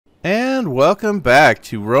And welcome back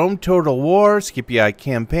to Rome Total War Scipii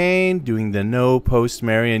campaign, doing the no post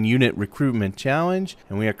Marian unit recruitment challenge,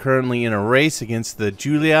 and we are currently in a race against the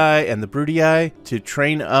Julii and the Brutii to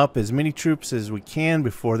train up as many troops as we can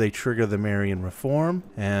before they trigger the Marian reform.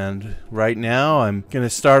 And right now I'm going to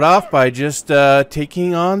start off by just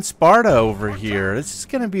taking on Sparta over here. This is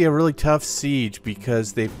going to be a really tough siege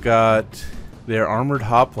because they've got their armored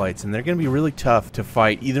hoplites, and they're going to be really tough to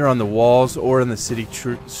fight either on the walls or in the city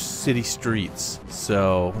streets.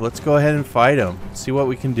 So let's go ahead and fight them, see what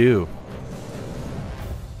we can do.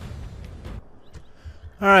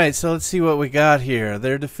 Alright, so let's see what we got here.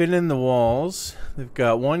 They're defending the walls. They've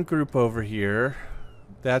got one group over here.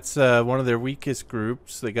 That's one of their weakest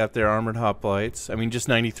groups. They got their armored hoplites. I mean, just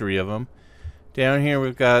 93 of them. Down here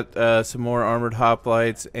we've got some more armored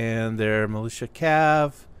hoplites and their militia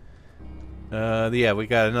cav. Yeah, we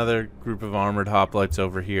got another group of armored hoplites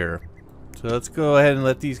over here. So let's go ahead and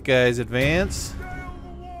let these guys advance.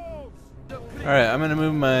 Alright, I'm going to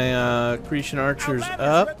move my Cretan archers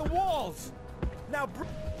up.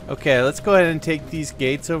 Okay, let's go ahead and take these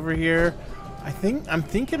gates over here. I'm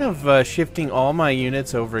thinking of shifting all my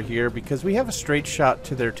units over here because we have a straight shot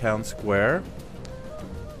to their town square.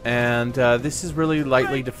 And this is really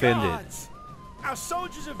lightly defended. Our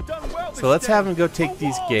soldiers have done well. So let's have them go take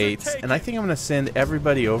these gates, and I think I'm going to send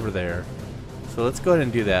everybody over there. So let's go ahead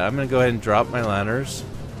and do that. I'm going to go ahead and drop my ladders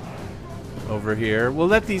over here. We'll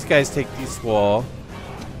let these guys take this wall,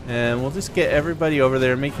 and we'll just get everybody over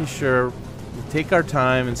there, making sure we'll take our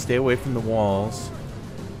time and stay away from the walls,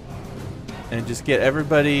 and just get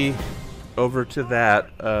everybody over to that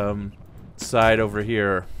side over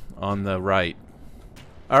here on the right.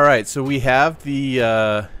 Alright, so we have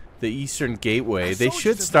the eastern gateway. They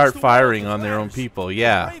should start firing on their own people,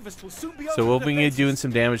 yeah. So we'll be doing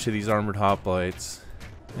some damage to these armored hoplites.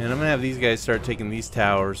 And I'm going to have these guys start taking these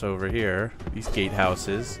towers over here, these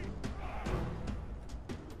gatehouses.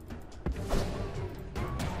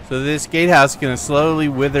 So this gatehouse is going to slowly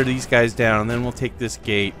wither these guys down, and then we'll take this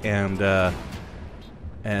gate and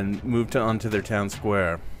move onto their town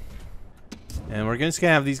square. And we're just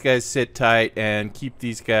going to have these guys sit tight and keep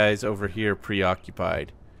these guys over here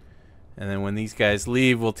preoccupied. And then when these guys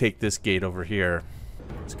leave, we'll take this gate over here.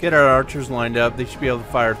 Let's get our archers lined up. They should be able to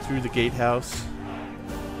fire through the gatehouse.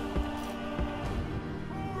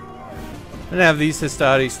 And have these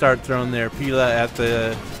Sardis start throwing their pila at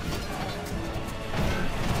the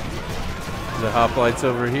hoplites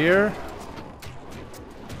over here.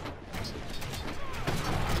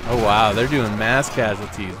 Oh wow, they're doing mass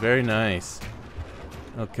casualties. Very nice.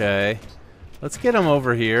 Okay, let's get them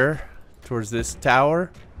over here towards this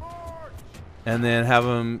tower. And then have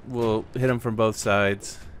them, we'll hit them from both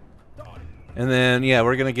sides. And then, yeah,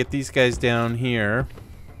 we're going to get these guys down here.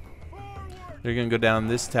 They're going to go down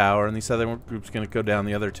this tower, and this other group's going to go down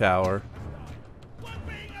the other tower.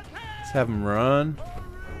 Let's have them run.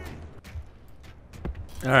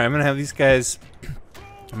 Alright, I'm going to have these guys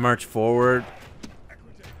march forward.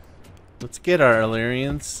 Let's get our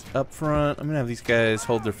Illyrians up front. I'm going to have these guys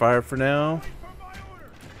hold their fire for now.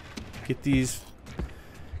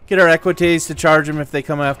 Get our Equites to charge them if they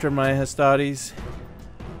come after my Hastades.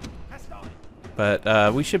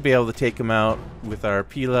 But we should be able to take them out with our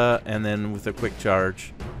Pila and then with a quick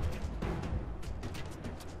charge.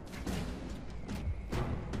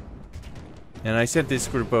 And I sent this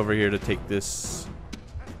group over here to take this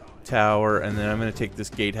tower, and then I'm going to take this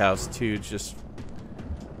gatehouse too, just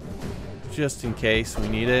in case we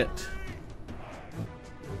need it.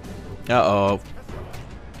 Uh-oh.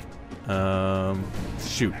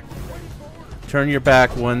 Shoot. Turn your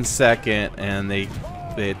back 1 second and they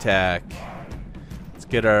attack. Let's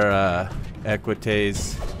get our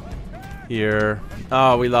Equites here.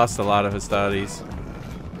 Oh, we lost a lot of Hastades.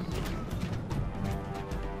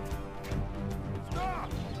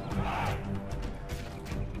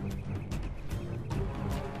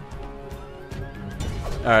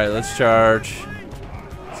 Alright, let's charge. See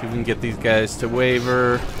if we can get these guys to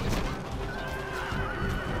waver.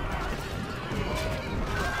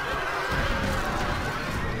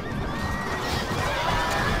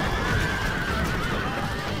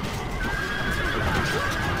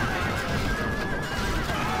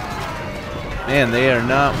 Man, they are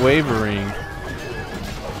not wavering,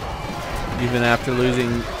 even after losing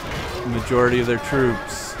the majority of their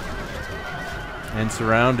troops and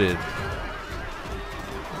surrounded.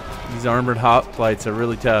 These armored hoplites are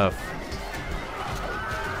really tough.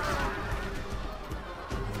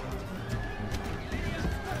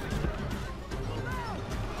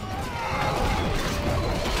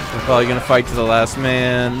 They're probably going to fight to the last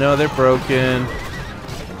man. No, they're broken.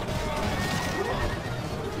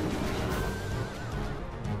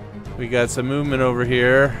 We got some movement over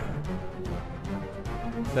here.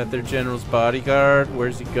 Is that their general's bodyguard?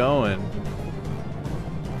 Where's he going?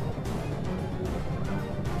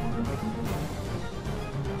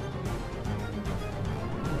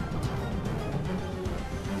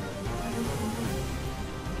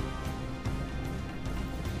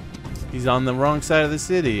 He's on the wrong side of the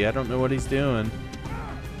city. I don't know what he's doing.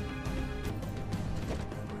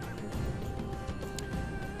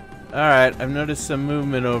 Alright, I've noticed some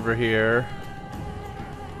movement over here.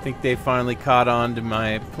 I think they finally caught on to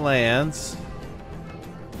my plans.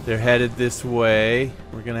 They're headed this way.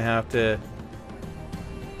 We're gonna have to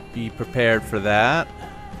be prepared for that.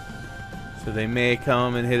 So they may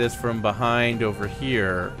come and hit us from behind over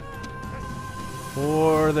here.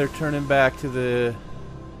 Or they're turning back to the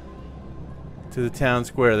town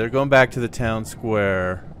square. They're going back to the town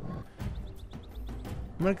square.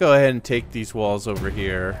 I'm gonna go ahead and take these walls over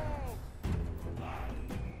here.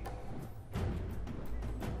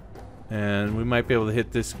 And we might be able to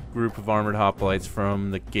hit this group of armored hoplites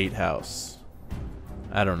from the gatehouse.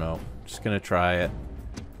 I don't know. Just gonna try it.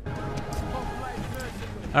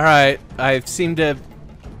 Alright, I seem to have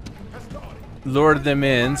lured them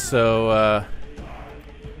in, so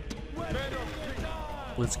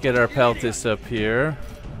let's get our peltis up here.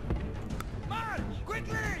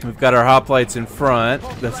 We've got our hoplites in front.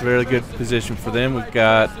 That's a very good position for them. We've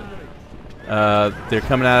got they're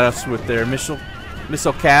coming at us with their missile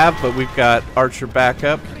cav, but we've got archer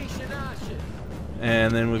backup,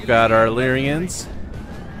 and then we've got our Illyrians.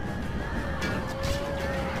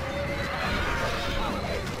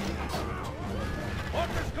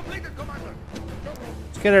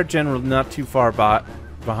 Let's get our general not too far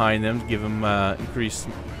behind them to give them increased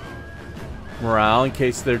morale in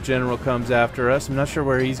case their general comes after us. I'm not sure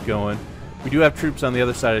where he's going. We do have troops on the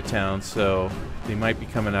other side of town, so they might be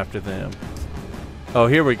coming after them. Oh,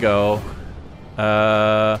 here we go.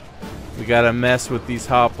 We gotta mess with these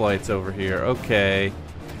hoplites over here. Okay.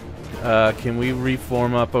 Can we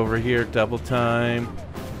reform up over here double time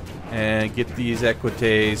and get these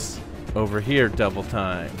equites over here double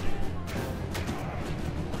time?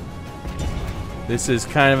 This is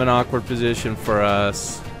kind of an awkward position for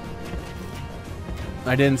us.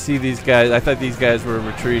 I didn't see these guys. I thought these guys were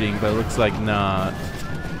retreating, but it looks like not.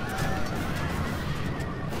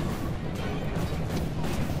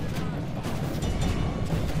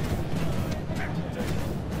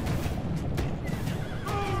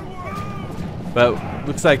 But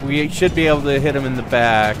looks like we should be able to hit them in the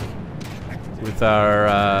back with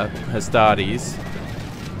our Sardis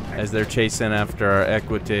as they're chasing after our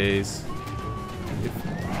equites.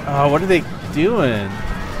 Oh, what are they doing?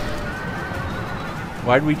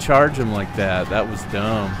 Why'd we charge them like that? That was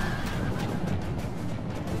dumb.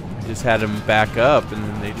 I just had them back up and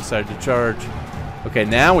then they decided to charge. Okay,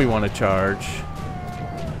 now we want to charge.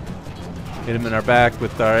 Hit them in our back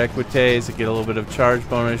with our equites to get a little bit of charge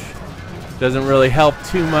bonus. Doesn't really help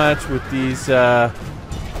too much with these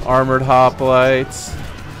armored hoplites.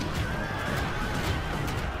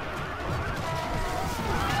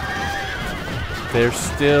 They're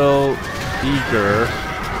still eager.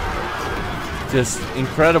 Just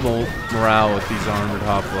incredible morale with these armored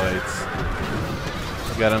hoplites.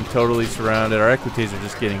 We got them totally surrounded. Our equites are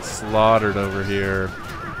just getting slaughtered over here.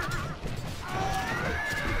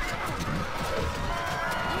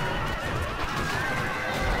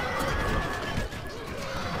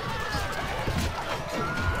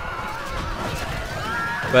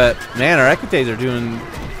 But man, our equites are doing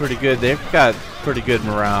pretty good. They've got pretty good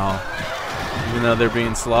morale. Even though they're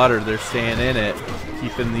being slaughtered, they're staying in it,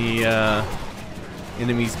 keeping the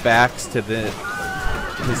enemy's backs to the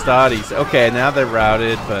Sardis. Okay, now they're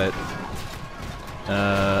routed, but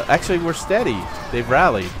actually we're steady. They've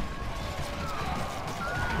rallied.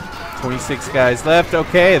 26 guys left.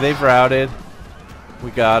 Okay, they've routed.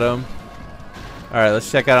 We got them. All right, let's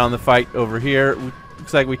check out on the fight over here.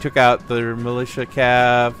 Looks like we took out their militia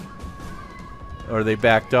cav, or they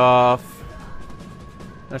backed off.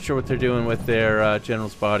 Not sure what they're doing with their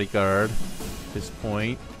general's bodyguard at this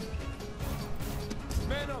point.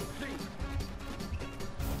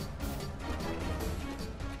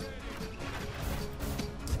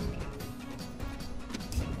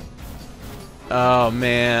 Oh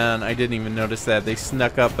man, I didn't even notice that. They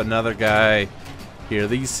snuck up another guy here.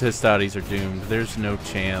 These Sardis are doomed. There's no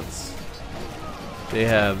chance. They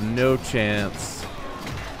have no chance.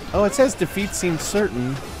 Oh, it says defeat seems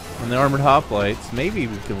certain on the armored hoplites. Maybe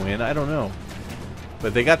we can win. I don't know.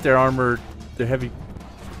 But they got their heavy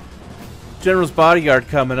general's bodyguard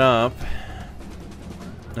coming up.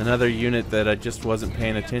 Another unit that I just wasn't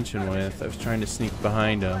paying attention with. I was trying to sneak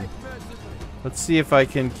behind them. Let's see if I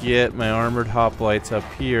can get my armored hoplites up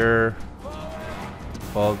here,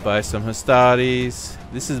 followed by some Hastades.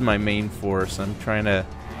 This is my main force. I'm trying to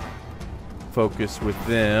focus with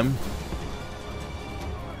them.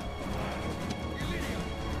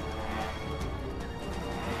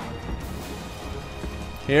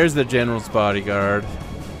 Here's the general's bodyguard.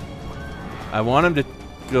 I want him to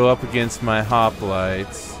go up against my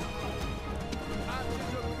hoplites.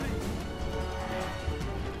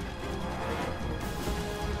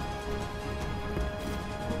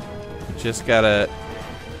 Just gotta...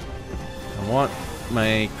 I want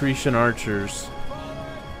my Cretan archers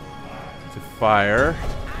to fire.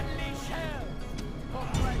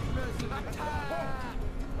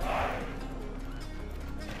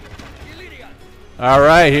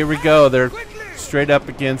 Alright, here we go. They're straight up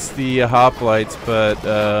against the hoplites, but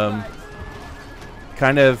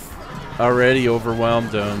kind of already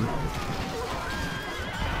overwhelmed them.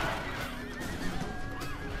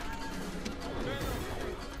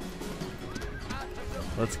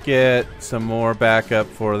 Let's get some more backup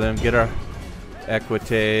for them. Get our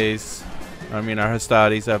Equites, our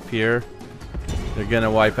Hastades up here. They're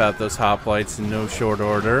gonna wipe out those hoplites in no short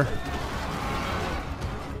order.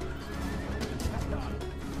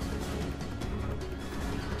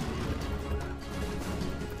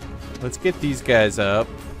 Let's get these guys up.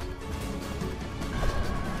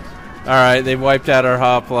 Alright, they've wiped out our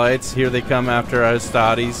hoplites. Here they come after our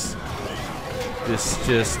Hastades. This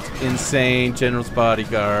just insane general's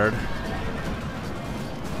bodyguard.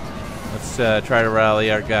 Let's try to rally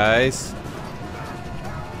our guys.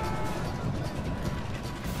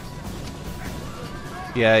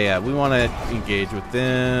 Yeah, we want to engage with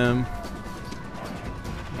them.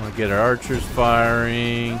 We want to get our archers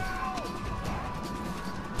firing.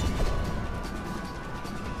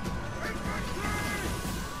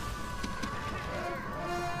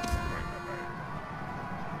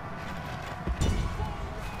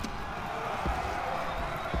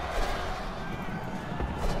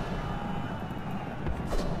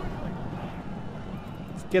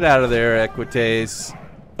 Get out of there, Equites.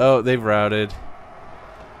 Oh, they've routed.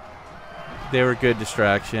 They were a good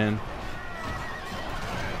distraction.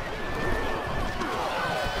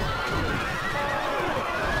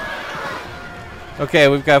 Okay,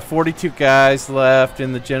 we've got 42 guys left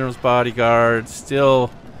in the general's bodyguard. Still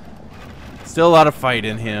a lot of fight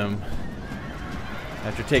in him.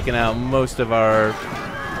 After taking out most of our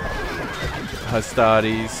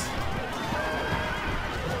Hastades.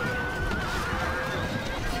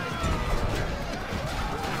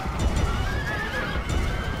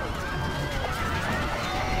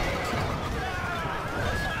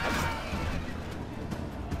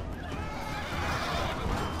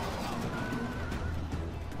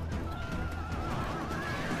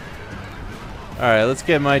 Alright, let's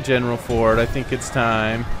get my general forward. I think it's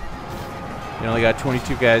time. We only got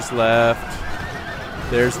 22 guys left.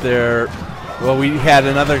 There's their... Well, we had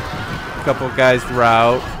another couple of guys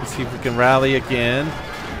rout. Let's see if we can rally again.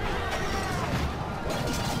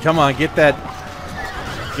 Come on, get that...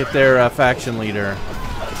 Get their faction leader.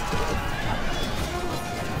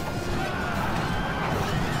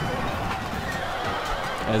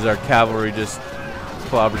 As our cavalry just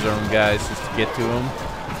clobbers our own guys just to get to them.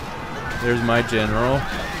 There's my general.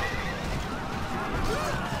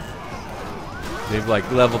 They've like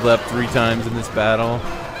leveled up 3 times in this battle.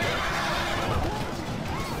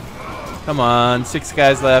 Come on, 6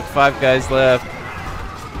 guys left, 5 guys left.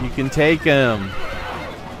 You can take him.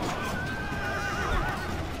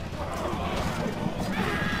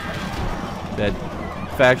 That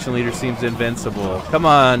faction leader seems invincible. Come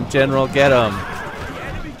on, general, get him. The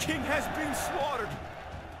enemy king has been slaughtered.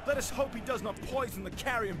 Let us hope he does not poison the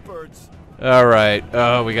carrion birds. Alright.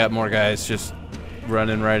 Oh, we got more guys just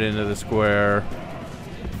running right into the square.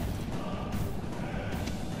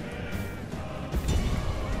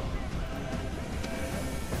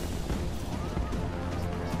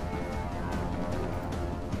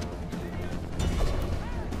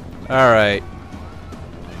 Alright.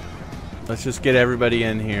 Let's just get everybody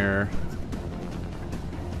in here.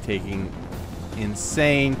 Taking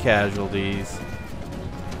insane casualties.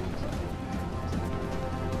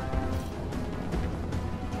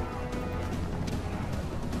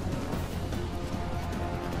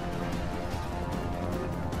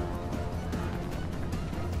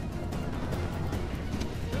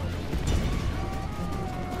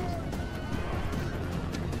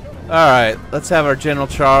 Alright, let's have our general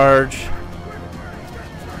charge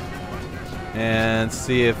and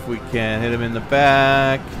see if we can hit him in the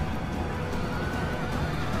back.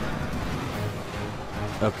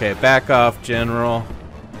 Okay, back off, general.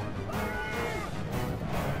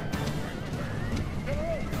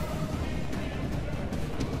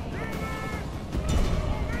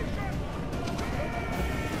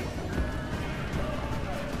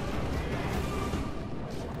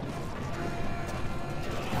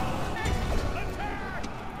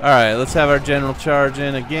 Alright, let's have our general charge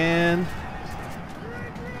in again.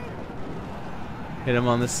 Hit him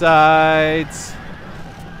on the sides.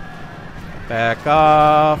 Back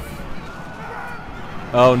off.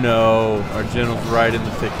 Oh no, our general's right in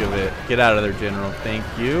the thick of it. Get out of there, general. Thank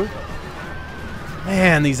you.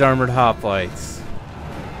 Man, these armored hoplites.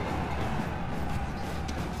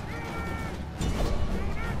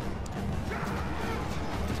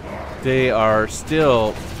 They are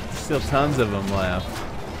still tons of them left.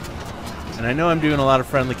 And I know I'm doing a lot of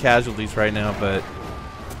friendly casualties right now, but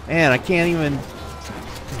man, I can't even.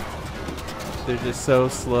 They're just so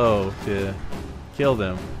slow to kill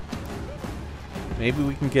them. Maybe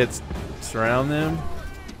we can surround them.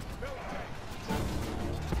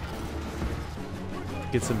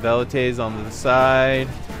 Get some velites on the side.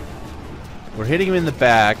 We're hitting them in the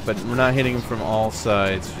back, but we're not hitting them from all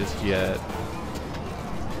sides just yet.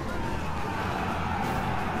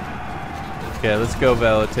 Okay, let's go,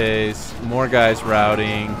 velites. More guys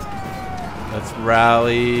routing. Let's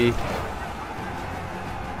rally.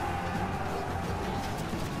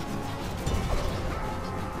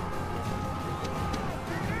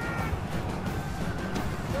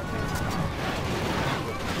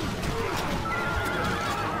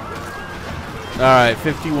 Alright,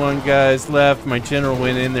 51 guys left. My general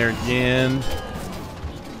went in there again,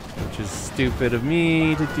 which is stupid of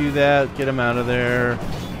me to do that. Get him out of there.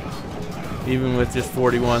 Even with just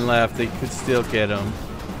 41 left, they could still get him.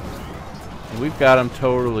 And we've got them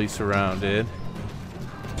totally surrounded.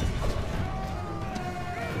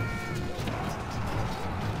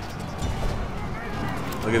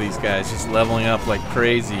 Look at these guys just leveling up like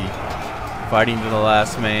crazy. Fighting to the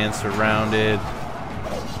last man, surrounded.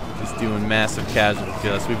 Just doing massive casualty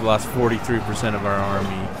kills. We've lost 43% of our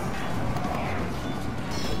army.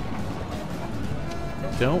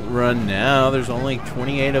 Don't run now. There's only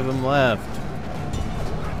 28 of them left.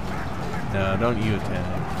 No, don't you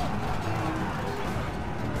attack.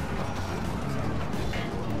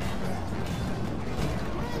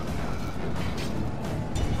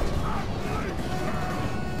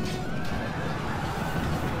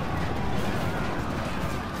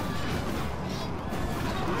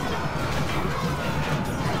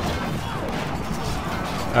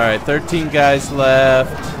 Alright, 13 guys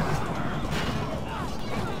left.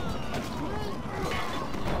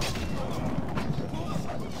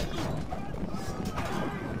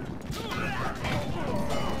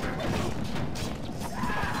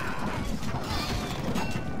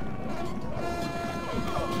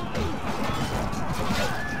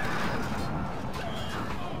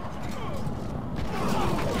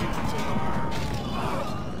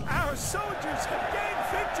 Our soldiers have gained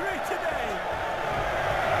victory today.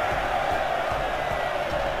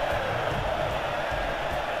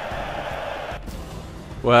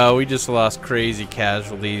 Well, we just lost crazy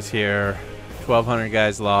casualties here. 1,200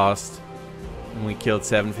 guys lost, and we killed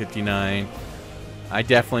 759. I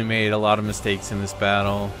definitely made a lot of mistakes in this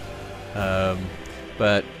battle,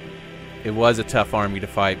 but it was a tough army to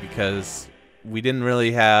fight because we didn't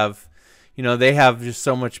really have, you know, they have just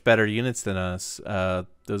so much better units than us.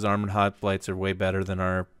 Those armored hoplites are way better than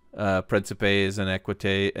our Principes and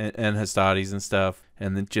Equite and Hastades and stuff,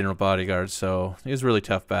 and the general bodyguards. So it was a really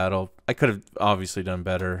tough battle. I could have obviously done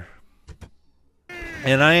better.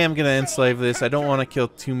 And I am going to enslave this. I don't want to kill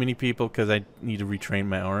too many people because I need to retrain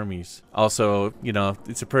my armies. Also, you know,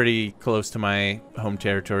 it's a pretty close to my home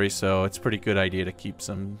territory, so it's a pretty good idea to keep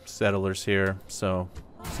some settlers here. So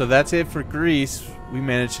that's it for Greece. We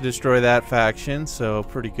managed to destroy that faction, so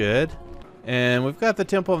pretty good. And we've got the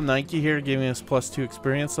Temple of Nike here giving us +2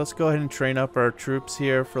 experience. Let's go ahead and train up our troops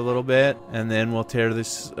here for a little bit, and then we'll tear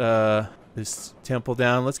this this temple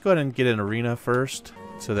down. Let's go ahead and get an arena first,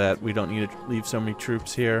 so that we don't need to leave so many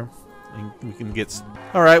troops here. And we can get.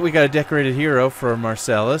 All right, we got a decorated hero for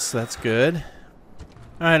Marcellus. That's good.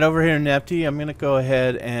 All right, over here in Nepti, I'm gonna go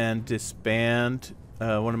ahead and disband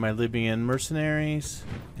one of my Libyan mercenaries,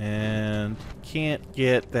 and can't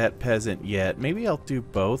get that peasant yet. Maybe I'll do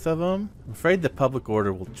both of them. I'm afraid the public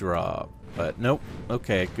order will drop, but nope.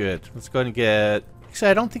 Okay, good. Let's go ahead and get.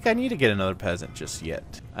 Actually, I don't think I need to get another peasant just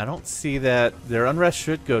yet. I don't see that their unrest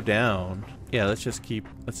should go down. Yeah, let's just keep.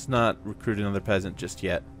 Let's not recruit another peasant just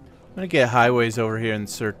yet. I'm gonna get highways over here in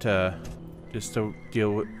Sirta, just to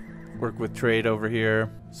work with trade over here.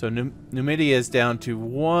 So Numidia is down to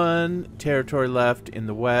 1 territory left in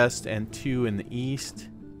the west and 2 in the east.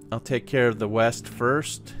 I'll take care of the west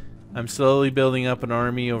first. I'm slowly building up an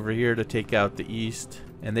army over here to take out the east.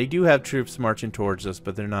 And they do have troops marching towards us,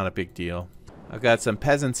 but they're not a big deal. I've got some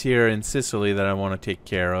peasants here in Sicily that I want to take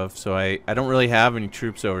care of. So I don't really have any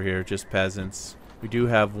troops over here, just peasants. We do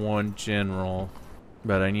have 1 general.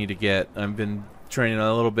 But I need to get... I've been training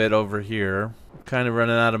a little bit over here. Kind of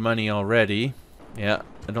running out of money already. Yeah,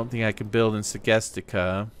 I don't think I can build in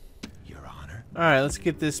Segestica. Your Honor. Alright, let's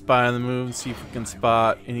get this spy on the move and see if we can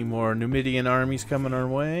spot any more Numidian armies coming our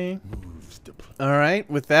way. Alright,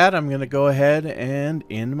 with that, I'm going to go ahead and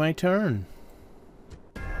end my turn.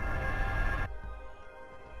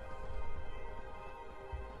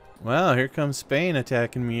 Well, here comes Spain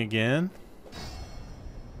attacking me again.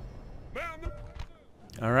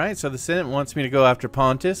 Alright, so the Senate wants me to go after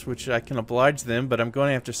Pontus, which I can oblige them, but I'm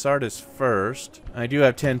going after Sardis first. I do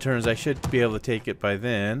have 10 turns. I should be able to take it by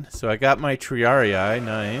then. So I got my Triarii.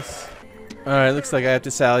 Nice. Alright, looks like I have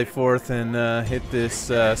to sally forth and hit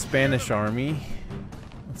this Spanish army.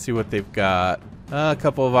 Let's see what they've got. A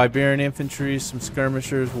couple of Iberian infantry, some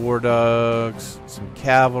skirmishers, war dogs, some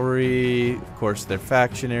cavalry. Of course, they're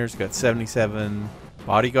factionaries. Got 77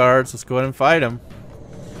 bodyguards. Let's go ahead and fight them.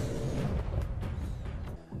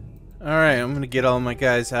 Alright, I'm gonna get all my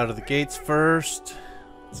guys out of the gates first.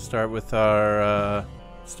 Let's start with our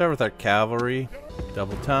cavalry.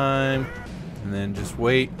 Double time, and then just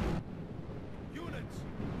wait.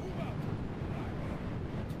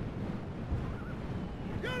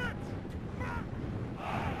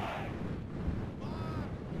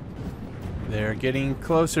 They're getting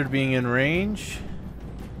closer to being in range.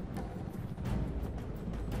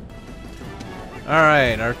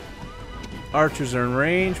 Alright, our archers are in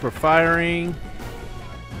range. We're firing.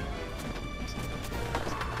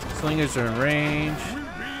 Slingers are in range.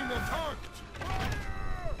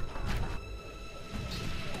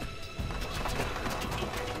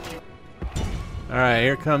 Alright,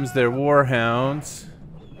 here comes their warhounds.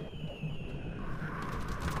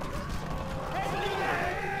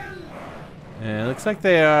 And it looks like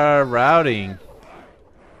they are routing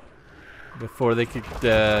before they could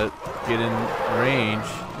get in range.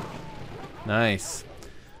 Nice.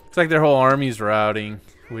 Looks like their whole army's routing,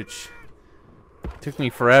 which took me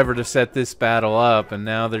forever to set this battle up, and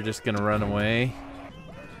now they're just gonna run away.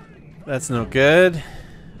 That's no good.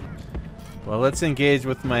 Well, let's engage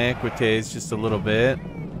with my equites just a little bit.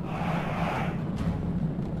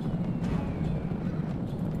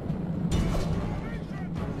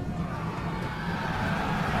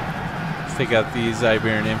 Let's take out these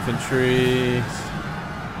Iberian infantry.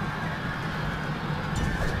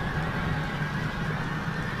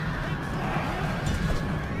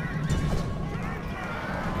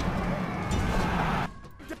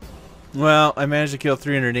 Well, I managed to kill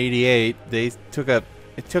 388. They took up.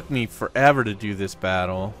 It took me forever to do this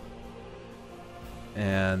battle,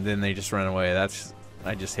 and then they just ran away.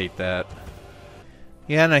 I just hate that.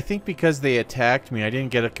 Yeah, and I think because they attacked me, I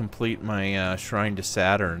didn't get to complete my shrine to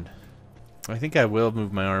Saturn. I think I will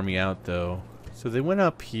move my army out though. So they went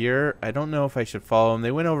up here. I don't know if I should follow them.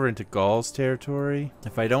 They went over into Gaul's territory.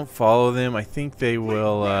 If I don't follow them, I think they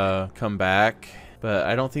will come back. But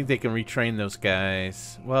I don't think they can retrain those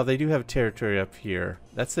guys. Well, they do have territory up here.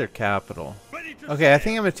 That's their capital. Okay, I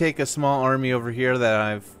think I'm going to take a small army over here that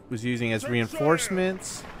I was using as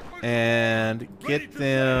reinforcements and get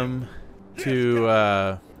them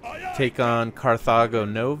to take on Carthago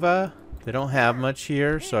Nova. They don't have much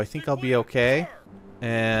here, so I think I'll be okay.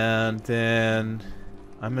 And then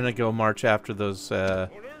I'm going to go march after those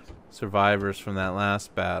survivors from that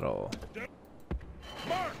last battle.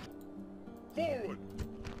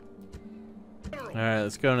 Alright,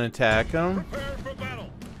 let's go and attack them.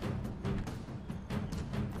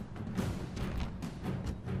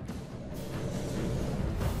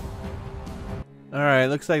 Alright,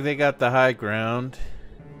 looks like they got the high ground.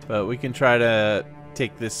 But we can try to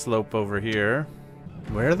take this slope over here.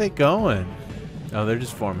 Where are they going? Oh, they're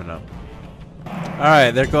just forming up.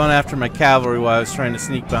 Alright, they're going after my cavalry while I was trying to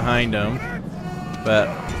sneak behind them. But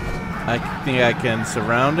I think I can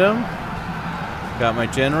surround them. Got my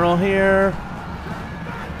general here.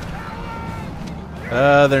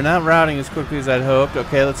 They're not routing as quickly as I'd hoped.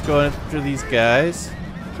 Okay, let's go after these guys.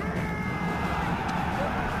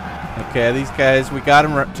 Okay, these guys, we got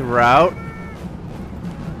them to rout.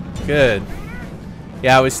 Good.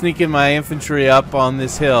 Yeah, I was sneaking my infantry up on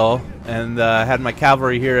this hill and had my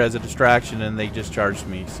cavalry here as a distraction, and they just charged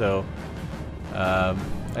me. So,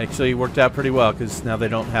 actually worked out pretty well because now they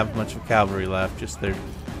don't have much of cavalry left, just their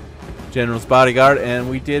general's bodyguard, and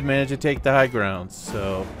we did manage to take the high ground.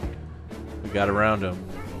 So. We got around them.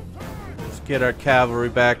 Let's get our cavalry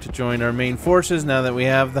back to join our main forces now that we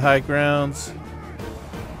have the high grounds.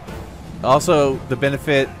 Also, the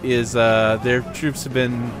benefit is their troops have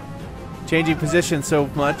been changing position so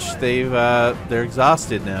much they're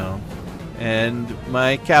exhausted now, and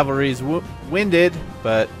my cavalry is winded,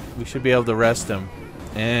 but we should be able to rest them.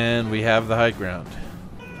 And we have the high ground.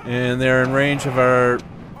 And they're in range of our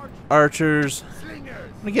archers. I'm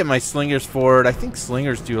gonna get my slingers forward. I think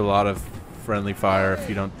slingers do a lot of friendly fire if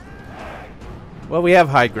you don't... Well, we have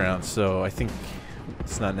high ground, so I think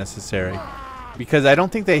it's not necessary. Because I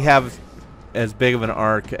don't think they have as big of an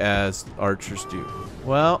arc as archers do.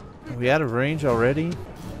 Well, are we out of range already?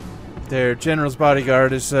 Their general's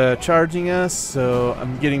bodyguard is charging us, so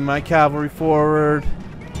I'm getting my cavalry forward.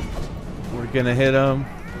 We're gonna hit him.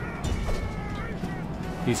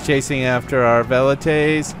 He's chasing after our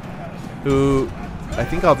velites, who I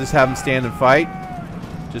think I'll just have him stand and fight,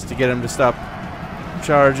 just to get him to stop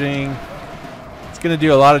charging. It's gonna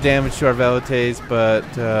do a lot of damage to our velites, but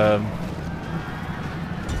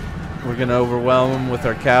we're gonna overwhelm him with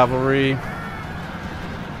our cavalry.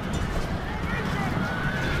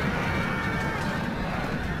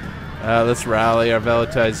 Let's rally. Our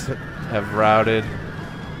velites have routed.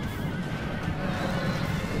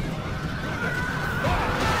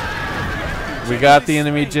 We got the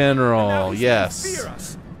enemy general. Yes.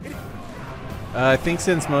 I think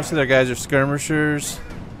since most of their guys are skirmishers,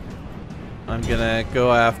 I'm gonna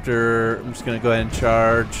go after. I'm just gonna go ahead and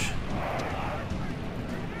charge.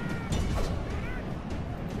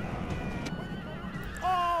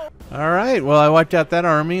 All right. Well, I wiped out that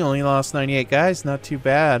army. Only lost 98 guys. Not too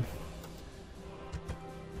bad.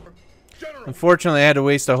 Unfortunately, I had to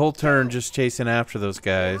waste a whole turn just chasing after those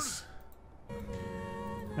guys.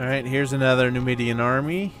 Alright, here's another Numidian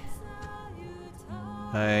army.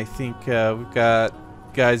 I think we've got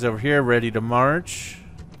guys over here ready to march.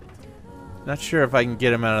 Not sure if I can get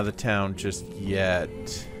them out of the town just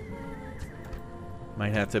yet.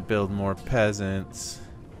 Might have to build more peasants.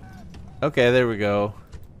 Okay, there we go.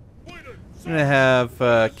 I'm going to have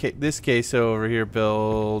this case over here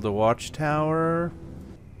build a watchtower.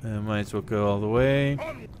 Might as well go all the way.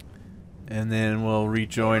 And then we'll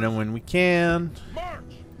rejoin them when we can. March!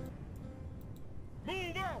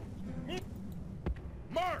 Move out!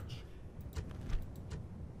 March!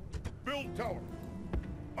 Build tower.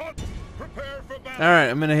 Prepare for battle. Alright,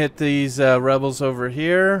 I'm going to hit these rebels over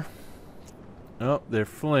here. Oh, they're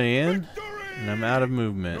fleeing. And I'm out of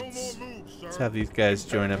movements. No more moves, Let's have these guys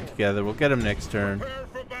join up together. We'll get them next turn. Prepare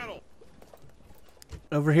for battle.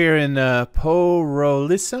 Over here in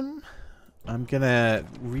Porolisum, I'm gonna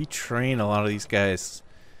retrain a lot of these guys.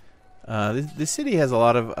 This city has a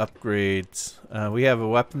lot of upgrades. We have a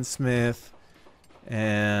weaponsmith,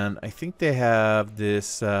 and I think they have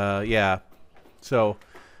this. Yeah, so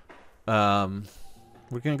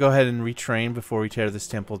we're gonna go ahead and retrain before we tear this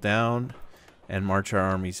temple down and march our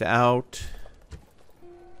armies out.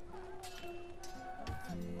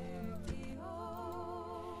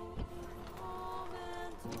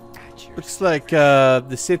 Looks like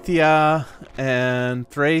the Scythia and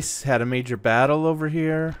Thrace had a major battle over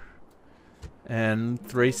here. And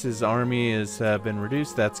Thrace's army has been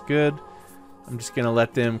reduced. That's good. I'm just going to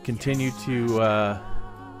let them continue to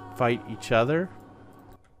fight each other.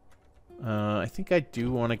 I think I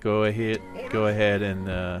do want to go ahead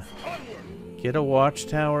and get a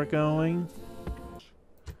watchtower going.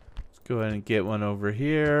 Let's go ahead and get one over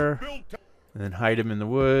here. And then hide him in the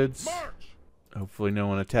woods. Hopefully no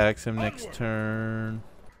one attacks him next turn.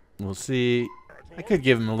 We'll see. I could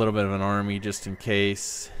give him a little bit of an army just in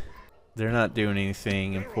case. They're not doing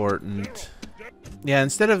anything important. Yeah,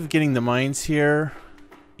 instead of getting the mines here,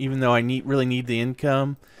 even though I really need the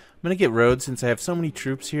income, I'm going to get roads since I have so many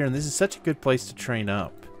troops here, and this is such a good place to train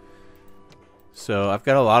up. So I've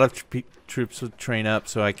got a lot of troops to train up,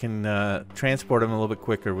 so I can transport them a little bit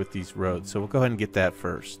quicker with these roads. So we'll go ahead and get that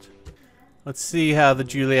first. Let's see how the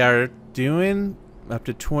Julii are doing. Up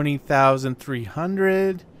to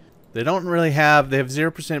 20,300. They don't really have, they have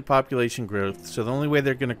 0% population growth, so the only way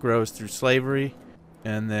they're going to grow is through slavery.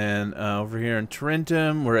 And then over here in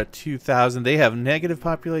Tarentum, we're at 2,000. They have negative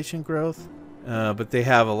population growth, but they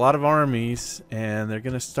have a lot of armies, and they're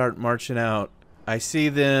going to start marching out. I see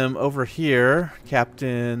them over here,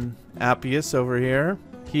 Captain Appius over here.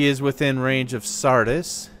 He is within range of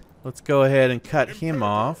Sardis. Let's go ahead and cut him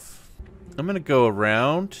off. I'm going to go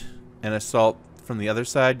around and assault from the other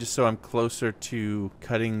side just so I'm closer to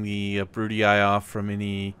cutting the Brutii off from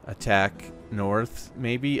any attack north,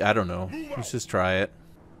 maybe? I don't know. Let's just try it.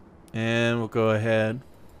 And we'll go ahead.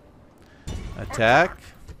 Attack.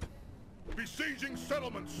 Besieging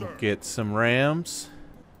settlements, sir. We'll get some rams.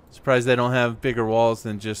 Surprised they don't have bigger walls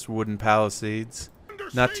than just wooden palisades.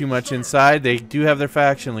 Not too much inside. They do have their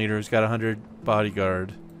faction leader who's got 100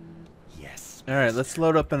 bodyguard. Alright, let's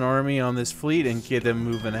load up an army on this fleet and get them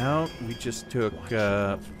moving out. We just took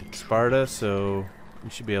Sparta, so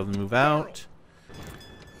we should be able to move out.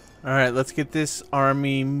 Alright, let's get this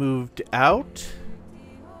army moved out.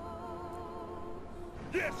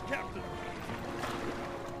 Yes, Captain.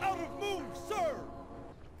 Out of move, sir.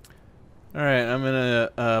 All right, I'm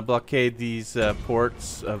gonna blockade these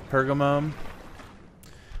ports of Pergamum.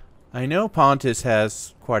 I know Pontus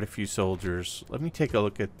has quite a few soldiers. Let me take a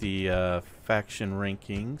look at the faction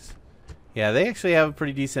rankings. Yeah, they actually have a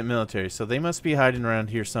pretty decent military, so they must be hiding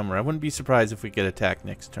around here somewhere. I wouldn't be surprised if we get attacked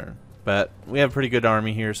next turn. But we have a pretty good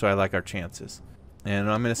army here, so I like our chances. And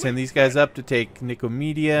I'm going to send these guys up to take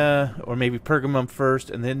Nicomedia, or maybe Pergamum first,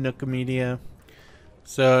 and then Nicomedia.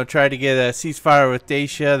 So try to get a ceasefire with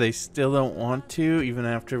Dacia. They still don't want to, even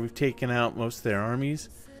after we've taken out most of their armies.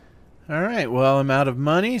 Alright, well, I'm out of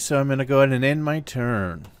money, so I'm going to go ahead and end my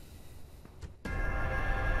turn.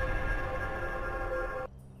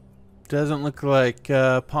 Doesn't look like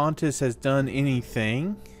Pontus has done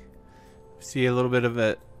anything. See a little bit of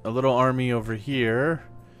a little army over here.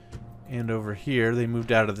 And over here, they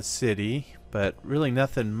moved out of the city. But really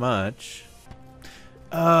nothing much.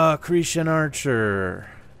 Cretan Archer.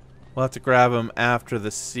 We'll have to grab him after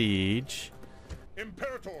the siege.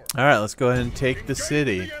 Alright, let's go ahead and take the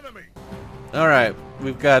city. Alright,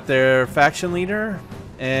 we've got their faction leader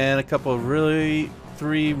and a couple of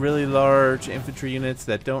three really large infantry units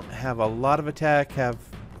that don't have a lot of attack, have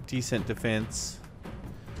decent defense.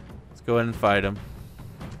 Let's go ahead and fight them.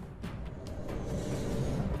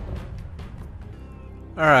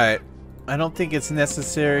 Alright, I don't think it's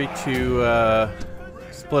necessary to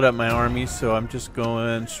split up my army, so I'm just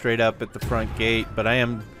going straight up at the front gate, but I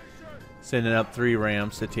am sending up 3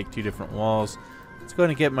 rams to take 2 different walls. Let's go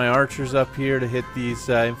ahead and get my archers up here to hit these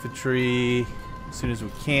infantry as soon as we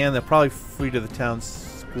can. They'll probably flee to the town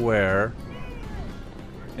square.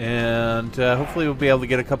 And hopefully we'll be able to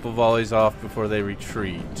get a couple volleys off before they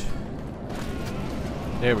retreat.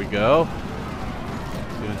 There we go.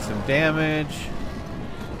 Doing some damage.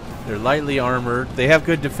 They're lightly armored. They have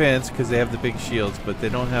good defense because they have the big shields, but they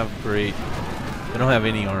don't have any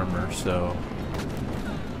armor, so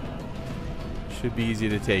should be easy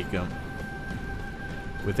to take them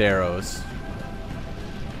with arrows.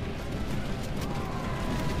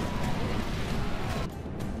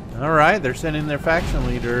 Alright, they're sending their faction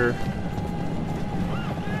leader.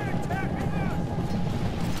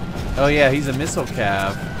 Oh yeah, he's a missile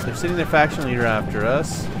cav. They're sending their faction leader after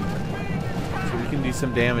us. So we can do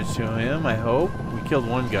some damage to him, I hope. We killed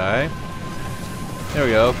one guy. There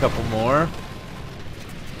we go, a couple more.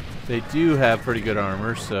 They do have pretty good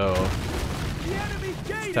armor, so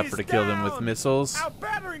it's tougher to kill them with missiles.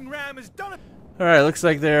 Alright, looks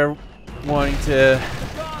like they're wanting to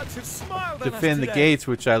defend the gates,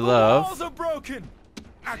 which I love.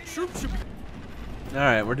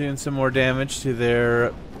 Alright, we're doing some more damage to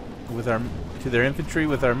their infantry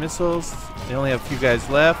with our missiles. They only have a few guys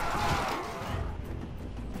left.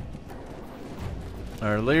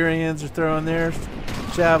 Our Illyrians are throwing their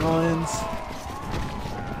javelins.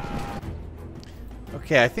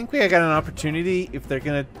 Okay, I think we got an opportunity if they're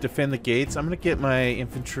going to defend the gates. I'm going to get my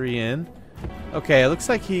infantry in. Okay, it looks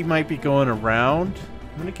like he might be going around.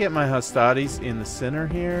 I'm going to get my Hastades in the center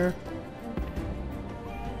here.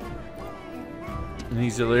 And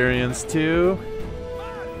these Illyrians too.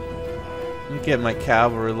 I'm going to get my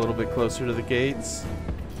cavalry a little bit closer to the gates.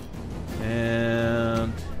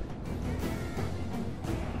 And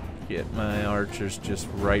get my archers just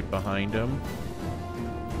right behind them.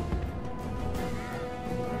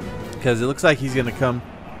 Because it looks like he's going to come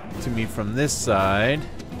to me from this side.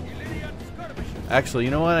 Actually,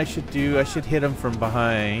 you know what I should do? I should hit him from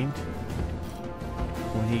behind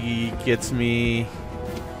when he gets me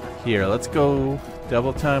here. Let's go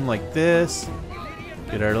double time like this.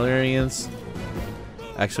 Get our Illyrians.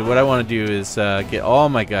 Actually, what I want to do is get all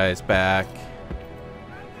my guys back.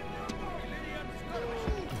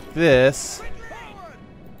 Like this.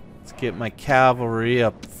 Let's get my cavalry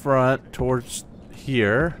up front towards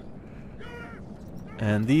here.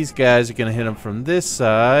 And these guys are going to hit them from this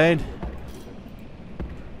side.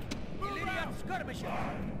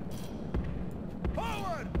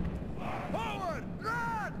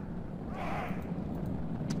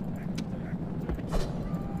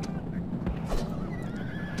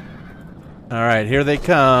 Alright, here they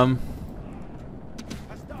come.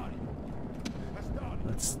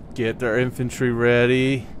 Let's get their infantry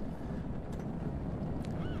ready.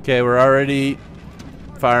 Okay, we're already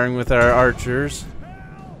firing with our archers.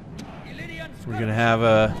 We're going to have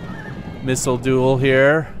a missile duel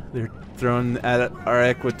here. They're throwing at our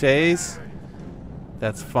equites.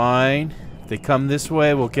 That's fine. If they come this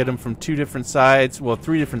way, we'll get them from 2 different sides. Well,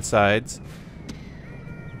 3 different sides.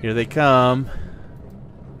 Here they come.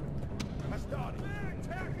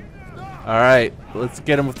 Alright, let's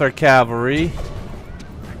get them with our cavalry.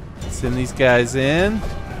 Send these guys in.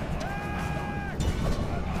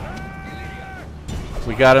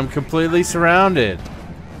 We got them completely surrounded.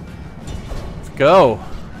 Let's go.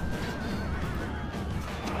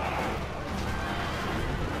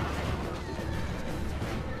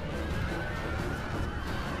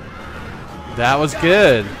 That was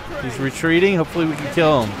good. He's retreating. Hopefully we can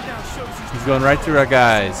kill him. He's going right through our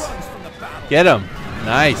guys. Get him.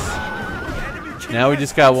 Nice. Now we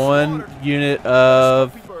just got one unit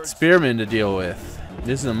of spearmen to deal with.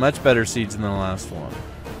 This is a much better siege than the last one.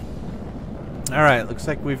 Alright, looks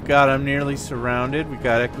like we've got them nearly surrounded. We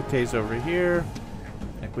got Equites over here.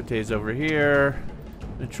 Equites over here.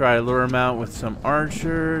 I'm going to try to lure them out with some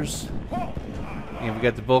archers. And we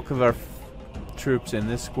got the bulk of our troops in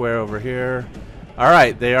this square over here.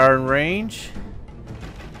 Alright, they are in range.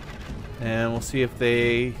 And we'll see if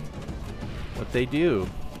they... what they do.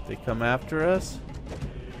 They come after us.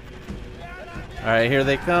 Alright, here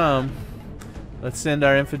they come. Let's send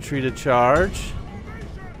our infantry to charge.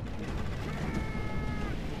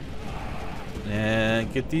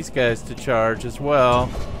 And get these guys to charge as well.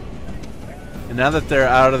 And now that they're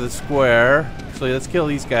out of the square, actually let's kill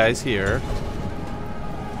these guys here.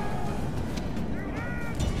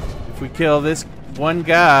 If we kill this one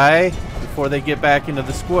guy before they get back into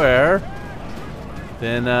the square,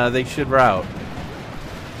 then they should rout.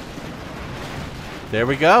 There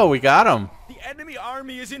we go, we got them. The enemy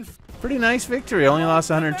army is in. Pretty nice victory. Only lost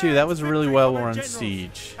 102. That was a really well-run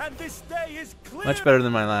siege. And this day is clear. Much better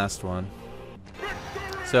than my last one.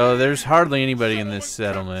 So there's hardly anybody in this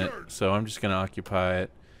settlement, so I'm just going to occupy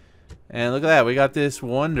it. And look at that, we got this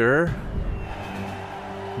wonder.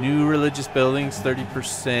 New religious buildings,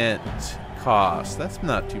 30% cost. That's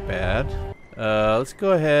not too bad. Let's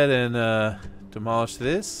go ahead and demolish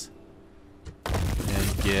this.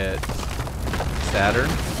 And get Saturn.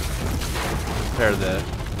 Repair the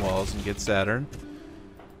walls and get Saturn.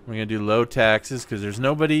 We're going to do low taxes because there's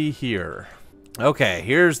nobody here. Okay,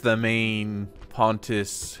 here's the main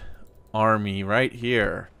Pontus army right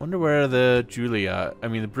here. Wonder where the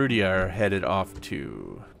Brutii are headed off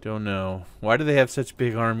to. Don't know. Why do they have such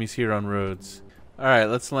big armies here on roads? Alright,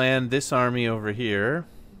 let's land this army over here.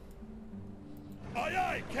 Aye,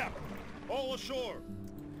 aye, Captain. All ashore.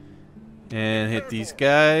 And hit these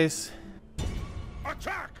guys.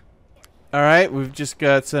 Attack! Alright, we've just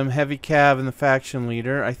got some heavy cav and the faction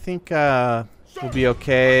leader. I think we'll be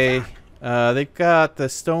okay. They've got the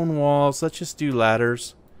stone walls. Let's just do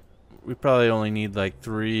ladders. We probably only need like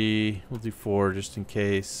 3. We'll do 4 just in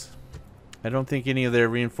case. I don't think any of their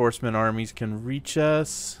reinforcement armies can reach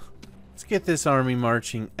us. Let's get this army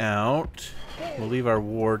marching out. We'll leave our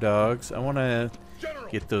war dogs. I want to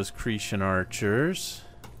get those Cretan archers.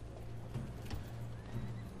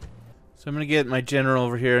 So I'm going to get my general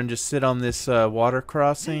over here and just sit on this water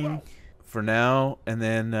crossing for now. And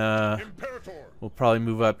then we'll probably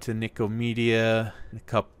move up to Nicomedia in a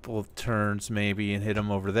couple of turns maybe and hit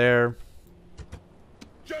them over there.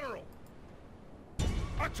 General!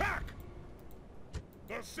 Attack!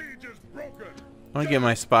 The siege is broken. I want to get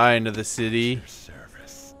my spy into the city.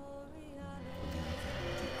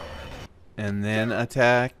 And then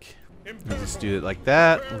attack. We'll just do it like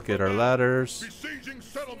that. We'll get our ladders.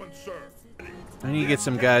 I need to get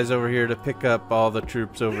some guys over here to pick up all the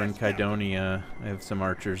troops over in Kydonia. I have some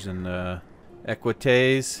archers in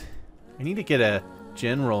Equites. I need to get a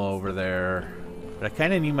general over there. But I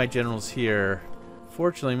kind of need my generals here.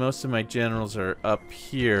 Fortunately, most of my generals are up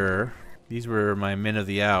here. These were my men of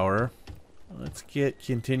the hour. Let's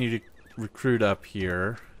continue to recruit up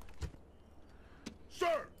here.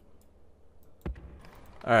 Sir.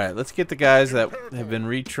 Alright, let's get the guys that have been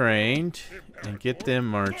retrained and get them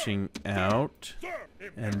marching out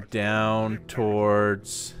and down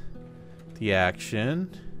towards the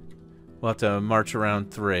action. We'll have to march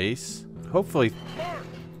around Thrace. Hopefully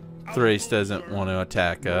Thrace doesn't want to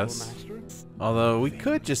attack us. Although we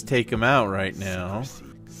could just take them out right now.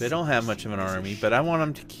 They don't have much of an army, but I want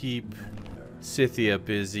them to keep Scythia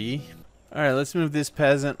busy. Alright, let's move this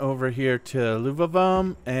peasant over here to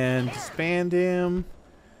Luvavam and disband him.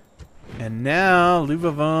 And now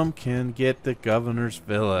Luvavam can get the governor's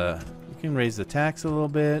villa. We can raise the tax a little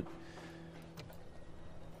bit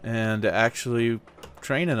and actually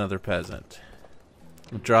train another peasant.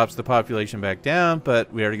 It drops the population back down,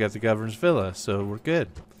 but we already got the governor's villa, so we're good.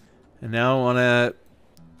 And now I want to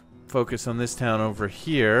focus on this town over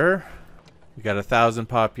here. We got 1,000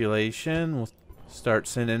 population. We'll start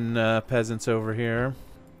sending peasants over here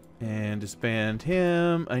and disband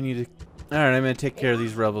him. I need to. Alright, I'm going to take care of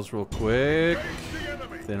these rebels real quick.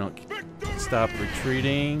 If they don't stop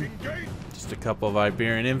retreating. Just a couple of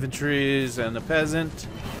Iberian infantries and a peasant.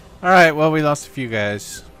 Alright, well, we lost a few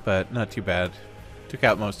guys, but not too bad. Took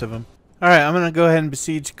out most of them. Alright, I'm going to go ahead and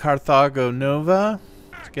besiege Carthago Nova.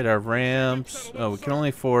 Let's get our rams. Oh, we can only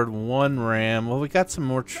afford one ram. Well, we got some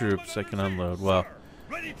more troops I can unload. Well,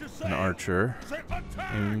 an archer.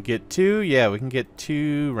 And we can get two? Yeah, we can get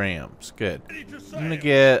 2 rams. Good. I'm going to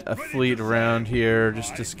get a fleet around here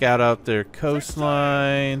just to scout out their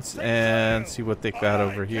coastlines and see what they got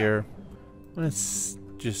over here. Let's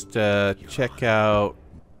just check out.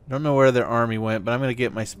 Don't know where their army went, but I'm going to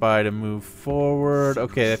get my spy to move forward.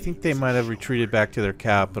 Okay, I think they might have retreated back to their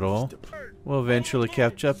capital. We'll eventually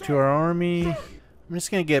catch up to our army. I'm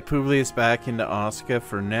just going to get Publius back into Osca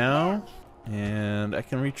for now. And I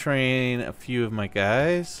can retrain a few of my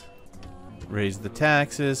guys. Raise the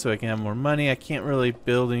taxes so I can have more money. I can't really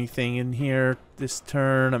build anything in here this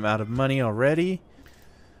turn. I'm out of money already.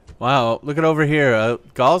 Wow, look at over here.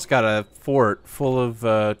 Gaul's got a fort full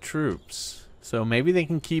of troops. So maybe they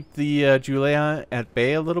can keep the Julia at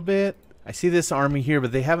bay a little bit. I see this army here,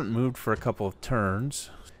 but they haven't moved for a couple of turns.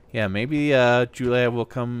 Yeah, maybe Julia will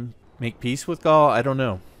come make peace with Gaul. I don't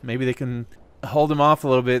know. Maybe they can hold them off a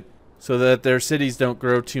little bit so that their cities don't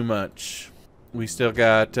grow too much. We still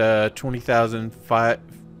got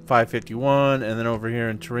 20,551, and then over here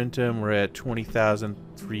in Tarentum, we're at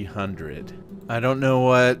 20,300. I don't know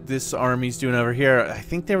what this army's doing over here. I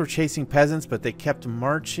think they were chasing peasants, but they kept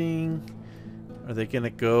marching. Are they going to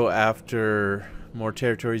go after more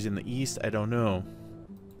territories in the east? I don't know.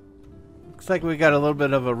 Looks like we got a little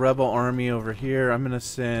bit of a rebel army over here. I'm going to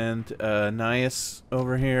send Nias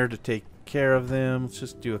over here to take care of them. Let's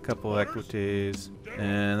just do a couple of equites,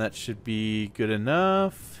 and that should be good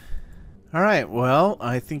enough. Alright, well,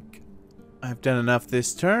 I think I've done enough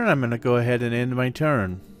this turn. I'm going to go ahead and end my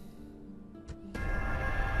turn.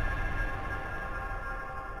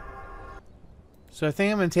 So I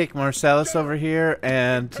think I'm going to take Marcellus over here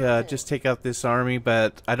and just take out this army,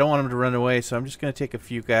 but I don't want him to run away, so I'm just going to take a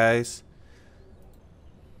few guys.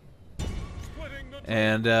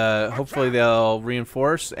 And hopefully they'll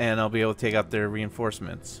reinforce, and I'll be able to take out their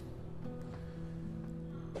reinforcements.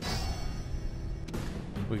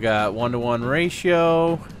 We got 1-to-1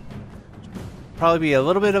 ratio. Probably be a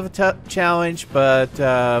little bit of a challenge, but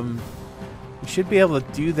we should be able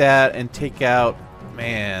to do that and take out...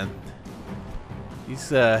 Man, these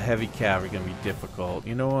heavy cav are going to be difficult.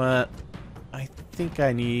 You know what? I think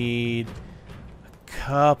I need a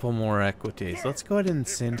couple more equites. Let's go ahead and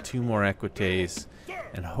send 2 more equites.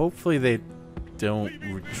 And hopefully they don't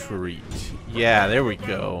retreat. Yeah, there we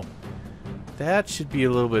go. That should be a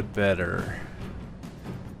little bit better.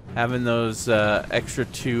 Having those extra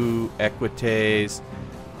 2 equites,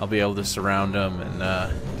 I'll be able to surround them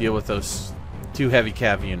and deal with those 2 heavy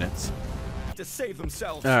cav units. To save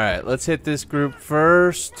themselves. Alright, let's hit this group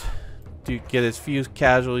first. To get as few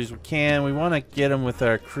casualties as we can. We want to get them with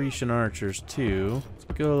our Cretan archers too. Let's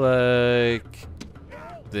go like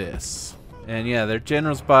this. And yeah, their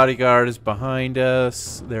general's bodyguard is behind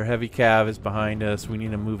us. Their heavy cav is behind us. We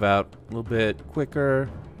need to move out a little bit quicker.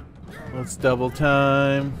 Let's double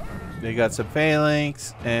time. They got some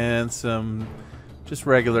phalanx and some just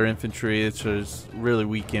regular infantry. It's just really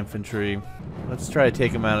weak infantry. Let's try to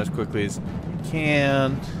take them out as quickly as we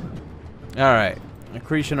can. Alright. The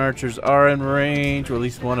Cretan archers are in range, or at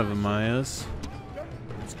least one of them is.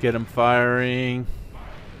 Let's get them firing.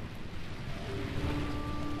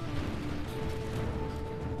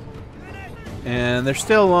 And they're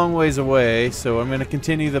still a long ways away, so I'm going to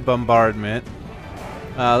continue the bombardment.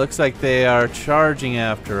 Looks like they are charging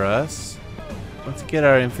after us. Let's get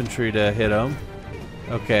our infantry to hit them.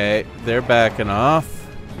 Okay, they're backing off.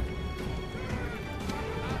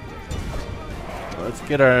 Let's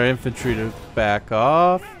get our infantry to back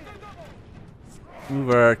off.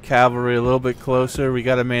 Move our cavalry a little bit closer. We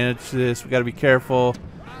got to manage this. We got to be careful.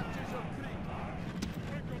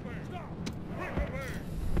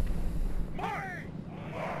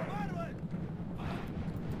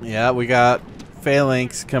 Yeah, we got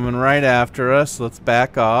phalanx coming right after us. Let's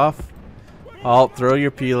back off. Halt, throw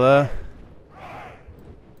your pila.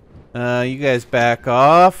 You guys back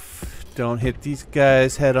off. Don't hit these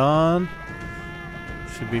guys head on.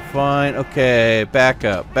 Should be fine. Okay, back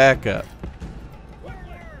up, back up.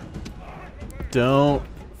 Don't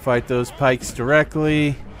fight those pikes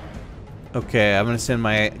directly. Okay, I'm going to send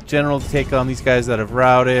my general to take on these guys that have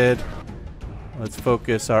routed. Let's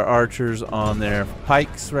focus our archers on their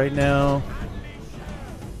pikes right now.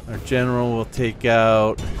 Our general will take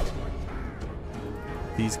out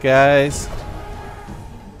these guys.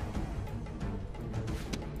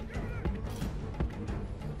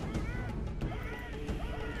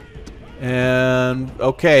 And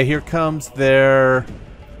okay, here comes their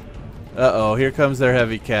Uh-oh, here comes their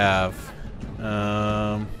heavy cav.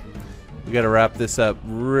 We gotta wrap this up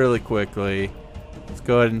really quickly. Let's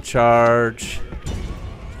go ahead and charge.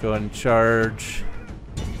 Let's go ahead and charge.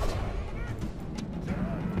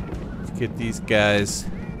 Let's get these guys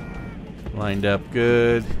lined up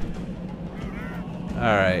good.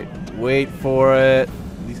 Alright, wait for it.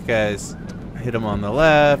 These guys hit them on the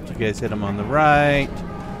left. You guys hit them on the right.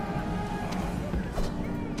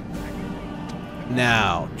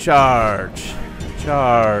 Now, charge.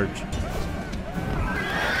 Charge.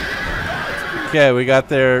 Okay, we got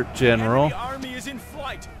their general. Enemy army is in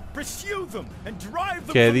flight. Pursue them and drive them.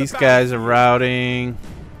 Okay, these guys are routing.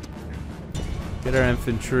 Get our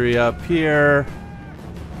infantry up here.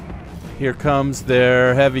 Here comes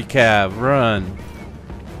their heavy cav. Run.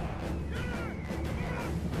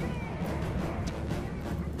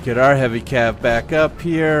 Get our heavy cav back up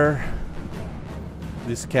here.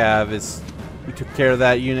 This cav is... We took care of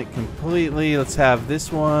that unit completely. Let's have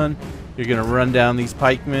this one. You're going to run down these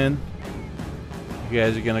pikemen. You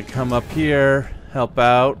guys are going to come up here, help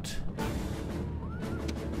out.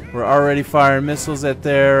 We're already firing missiles at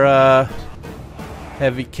their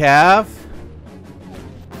heavy cav.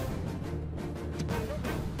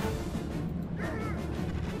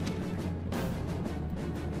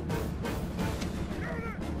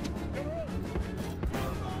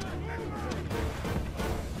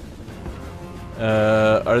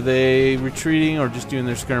 Are they retreating or just doing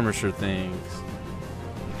their skirmisher things?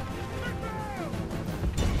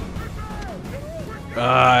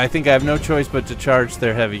 I think I have no choice but to charge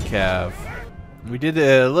their heavy cav. We did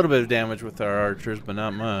a little bit of damage with our archers, but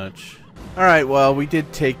not much. Alright, well, we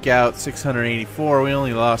did take out 684. We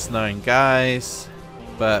only lost 9 guys.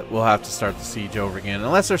 But we'll have to start the siege over again,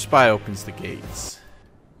 unless our spy opens the gates.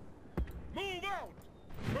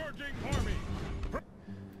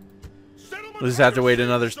 We'll just have to wait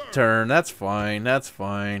another turn. That's fine. That's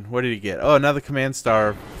fine. What did he get? Oh, another command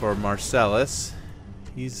star for Marcellus.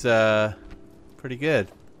 He's pretty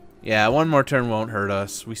good. Yeah, one more turn won't hurt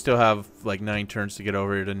us. We still have like 9 turns to get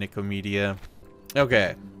over here to Nicomedia.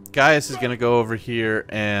 Okay. Gaius is going to go over here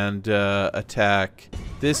and attack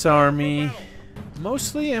this army.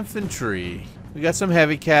 Mostly infantry. We got some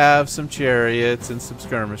heavy calves, some chariots, and some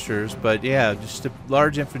skirmishers. But yeah, just a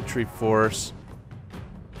large infantry force.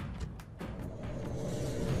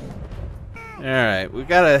 Alright, we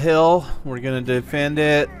got a hill. We're going to defend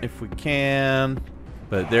it if we can.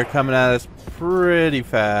 But they're coming at us pretty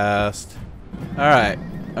fast. Alright,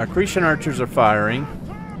 our Cretan archers are firing.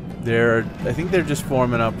 I think they're just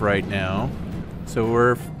forming up right now. So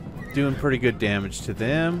we're doing pretty good damage to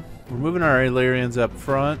them. We're moving our Illyrians up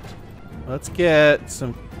front. Let's get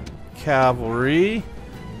some cavalry.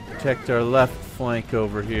 Protect our left flank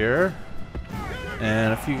over here.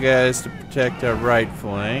 And a few guys to protect our right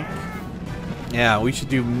flank. Yeah, we should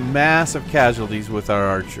do massive casualties with our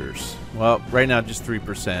archers. Well, right now just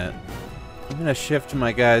 3%. I'm going to shift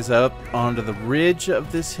my guys up onto the ridge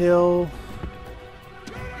of this hill.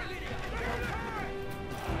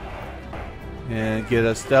 And get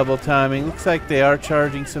us double timing. Looks like they are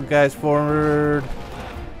charging some guys forward.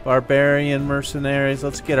 Barbarian mercenaries.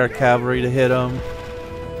 Let's get our cavalry to hit them.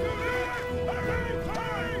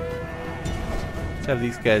 Let's have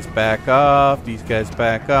these guys back off. These guys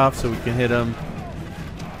back off so we can hit them.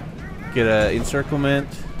 Get an encirclement.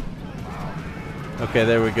 Okay,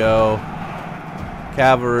 there we go.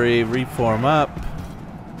 Cavalry, reform up.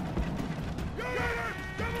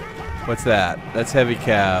 What's that? That's heavy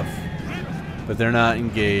cav. But they're not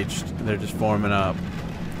engaged. They're just forming up.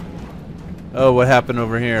 Oh, what happened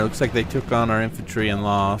over here? Looks like they took on our infantry and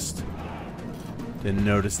lost. Didn't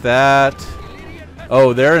notice that.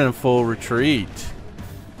 Oh, they're in a full retreat.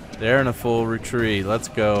 They're in a full retreat. Let's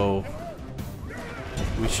go.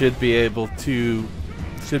 We should be able to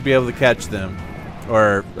catch them,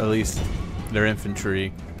 or at least their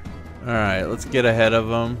infantry. All right, let's get ahead of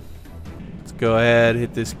them. Let's go ahead,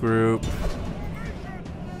 hit this group.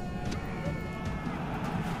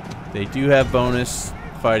 They do have bonus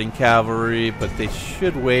fighting cavalry, but they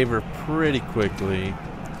should waver pretty quickly.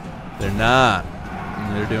 They're not.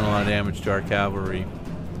 And they're doing a lot of damage to our cavalry.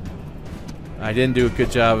 I didn't do a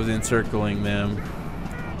good job of encircling them.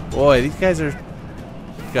 Boy, these guys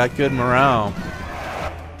got good morale.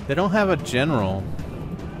 They don't have a general.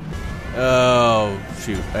 Oh,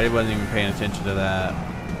 shoot. I wasn't even paying attention to that.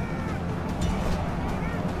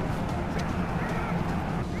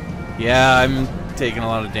 Yeah, I'm taking a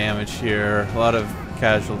lot of damage here. A lot of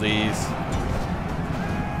casualties.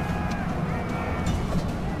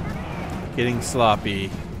 Getting sloppy.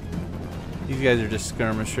 These guys are just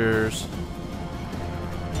skirmishers.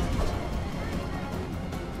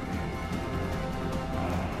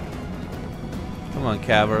 Come on,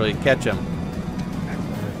 cavalry, catch him.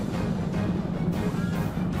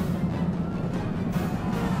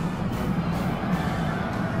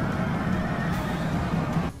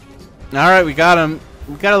 Alright, we got him.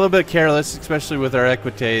 We got a little bit careless, especially with our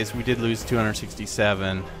equites. We did lose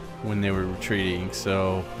 267 when they were retreating,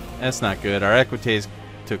 so that's not good. Our equites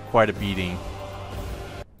took quite a beating.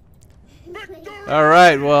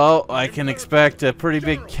 Alright, well, I can expect a pretty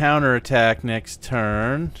big counterattack next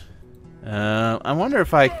turn. I wonder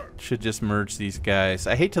if I should just merge these guys.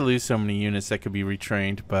 I hate to lose so many units that could be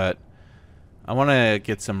retrained, but I want to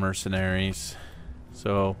get some mercenaries.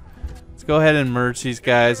 So let's go ahead and merge these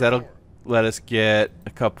guys. That'll let us get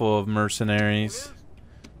a couple of mercenaries,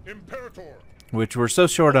 which we're so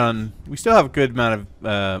short on. We still have a good amount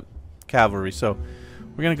of cavalry, so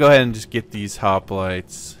we're going to go ahead and just get these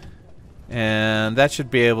hoplites. And that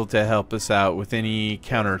should be able to help us out with any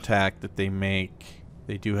counterattack that they make.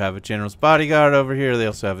 They do have a general's bodyguard over here. They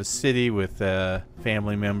also have a city with a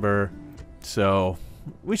family member. So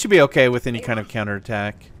we should be okay with any kind of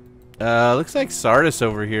counterattack. Looks like Sardis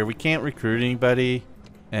over here. We can't recruit anybody,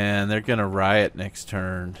 and they're going to riot next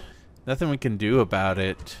turn. Nothing we can do about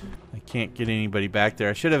it. I can't get anybody back there.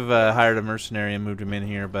 I should have hired a mercenary and moved him in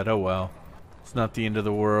here, but oh well. It's not the end of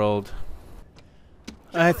the world.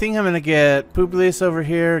 I think I'm going to get Publius over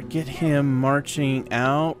here, get him marching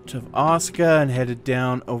out of Osca and headed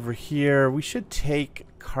down over here. We should take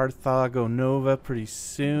Carthago Nova pretty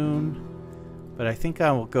soon, but I think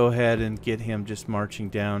I will go ahead and get him just marching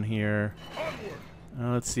down here.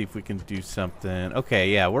 Let's see if we can do something. Okay,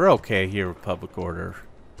 yeah, we're okay here with public order.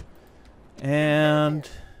 And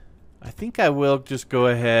I think I will just go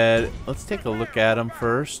ahead. Let's take a look at them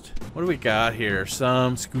first. What do we got here?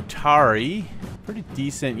 Some Scutari, pretty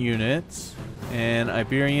decent units, and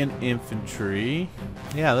Iberian infantry.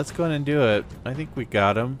 Yeah, let's go ahead and do it. I think we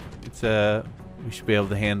got him. It's we should be able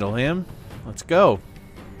to handle him. Let's go.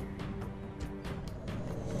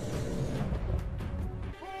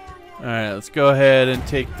 Alright, let's go ahead and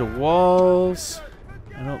take the walls.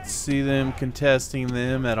 I don't see them contesting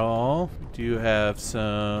them at all. We do have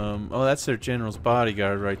some... Oh, that's their general's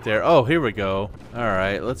bodyguard right there. Oh, here we go.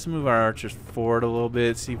 Alright, let's move our archers forward a little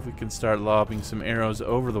bit, see if we can start lobbing some arrows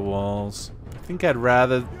over the walls. I think I'd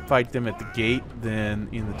rather fight them at the gate than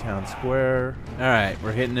in the town square. Alright,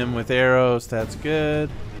 we're hitting them with arrows. That's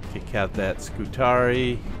good. Kick out that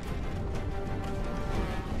Scutari.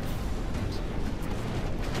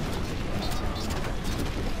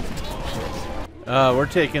 We're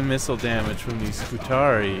taking missile damage from these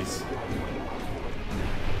Scutaris.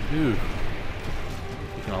 Ooh.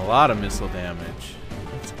 Taking a lot of missile damage.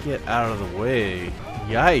 Let's get out of the way.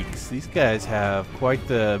 Yikes, these guys have quite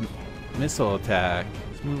the missile attack.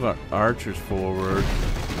 Let's move our archers forward.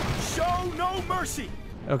 Show no mercy.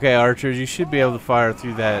 Okay, archers, you should be able to fire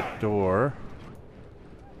through that door.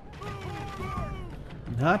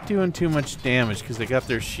 Not doing too much damage because they got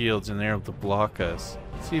their shields and they're able to block us.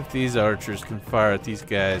 Let's see if these archers can fire at these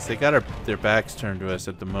guys. They got their backs turned to us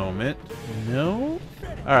at the moment. No?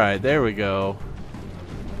 Alright, there we go.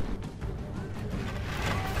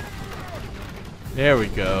 There we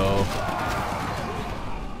go.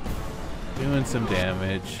 Doing some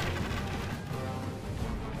damage.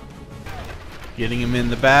 Getting him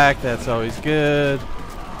in the back, that's always good.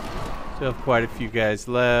 Still have quite a few guys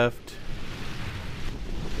left.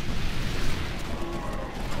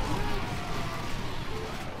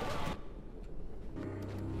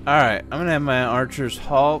 Alright, I'm gonna have my archers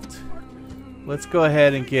halt. Let's go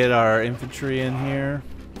ahead and get our infantry in here.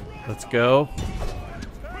 Let's go.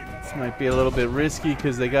 This might be a little bit risky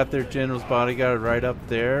because they got their general's bodyguard right up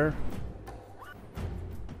there.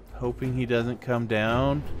 Hoping he doesn't come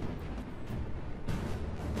down.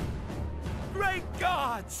 Great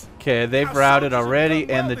gods! Okay, they've routed already,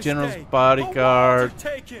 and the general's bodyguard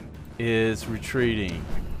is retreating.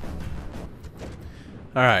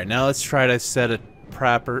 Alright, now let's try to set a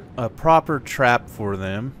proper trap for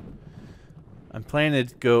them. I'm planning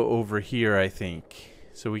to go over here, I think.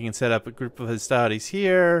 So we can set up a group of Sardis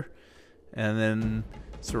here, and then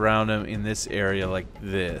surround them in this area like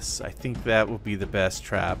this. I think that will be the best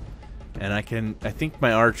trap. And I think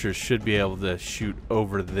my archers should be able to shoot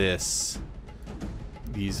over these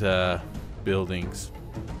buildings.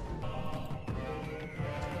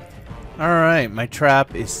 Alright, my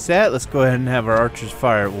trap is set. Let's go ahead and have our archers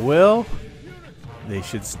fire at will. They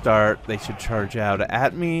should charge out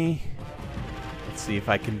at me. Let's see if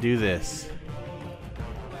I can do this.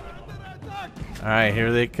 Alright,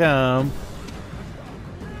 here they come.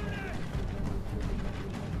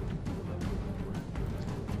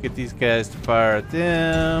 Get these guys to fire at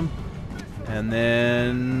them. And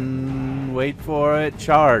then wait for it.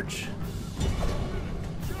 Charge.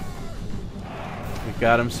 We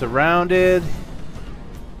got him surrounded.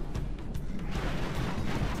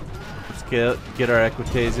 Let's get our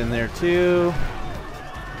equites in there too.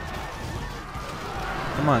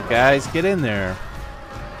 Come on, guys, get in there.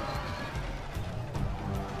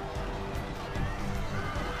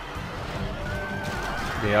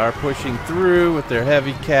 They are pushing through with their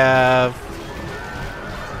heavy cav.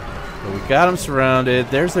 But we got them surrounded.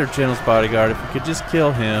 There's their general's bodyguard. If we could just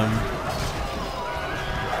kill him,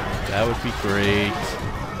 that would be great.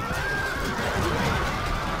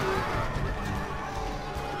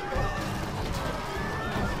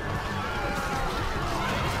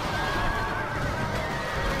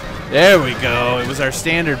 There we go. It was our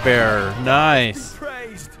standard bearer. Nice.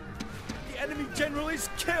 The enemy general is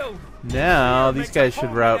killed. Now these guys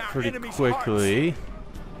should rout pretty quickly.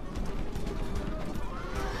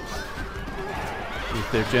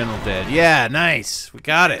 With their general dead. Yeah, nice. We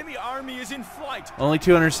got it. Enemy army is in flight. Only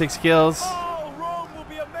 206 kills. Oh, Rome will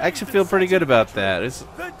be amazed. I actually feel pretty good about that. It's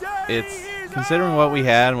considering what we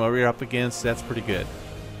had and what we were up against, that's pretty good.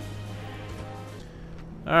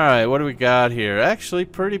 Alright, what do we got here? Actually,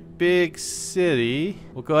 pretty big city.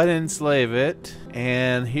 We'll go ahead and enslave it.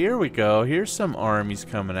 And here we go. Here's some armies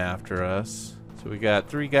coming after us. So we got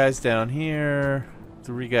 3 guys down here,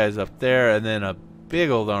 3 guys up there, and then a big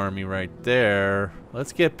old army right there.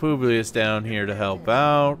 Let's get Publius down here to help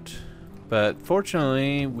out. But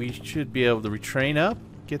fortunately, we should be able to retrain up,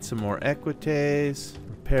 get some more equites,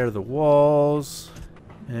 repair the walls,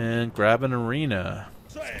 and grab an arena.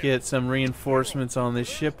 Let's get some reinforcements on this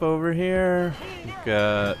ship over here. We've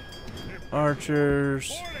got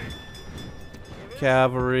archers,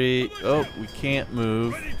 cavalry. Oh, we can't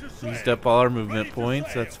move. Used up all our movement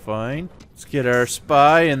points. That's fine. Let's get our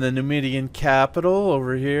spy in the Numidian capital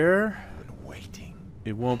over here.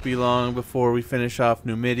 It won't be long before we finish off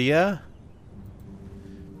Numidia.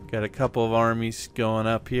 Got a couple of armies going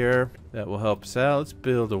up here that will help us out. Let's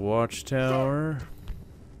build a watchtower.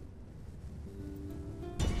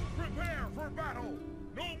 Prepare for battle.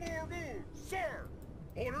 No more moves, sir.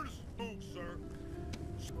 Orders, move, sir.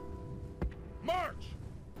 March.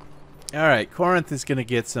 All right, Corinth is going to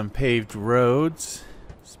get some paved roads.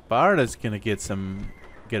 Sparta's going to get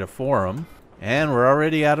a forum, and we're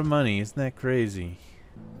already out of money. Isn't that crazy?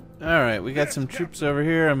 All right, we got some troops over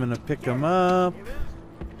here. I'm going to pick them up.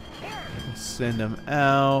 Send them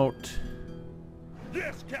out.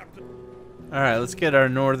 Yes, Captain. Alright, let's get our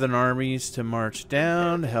northern armies to march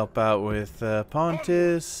down to help out with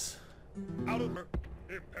Pontus.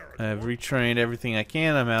 I've retrained everything I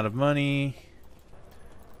can. I'm out of money.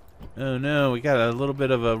 Oh no, we got a little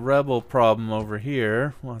bit of a rebel problem over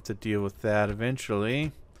here. We'll have to deal with that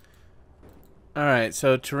eventually. Alright,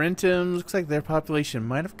 so Tarentum, looks like their population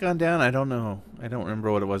might have gone down. I don't know. I don't remember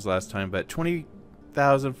what it was last time, but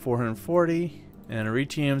 20,440. And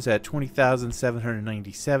Arretium's at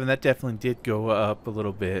 20,797. That definitely did go up a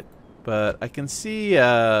little bit. But I can see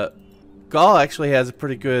Gaul actually has a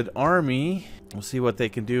pretty good army. We'll see what they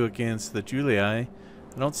can do against the Julii. I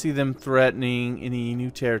don't see them threatening any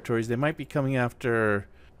new territories. They might be coming after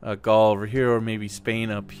Gaul over here, or maybe Spain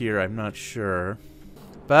up here. I'm not sure.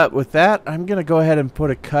 But with that, I'm going to go ahead and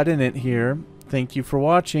put a cut in it here. Thank you for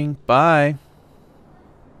watching. Bye.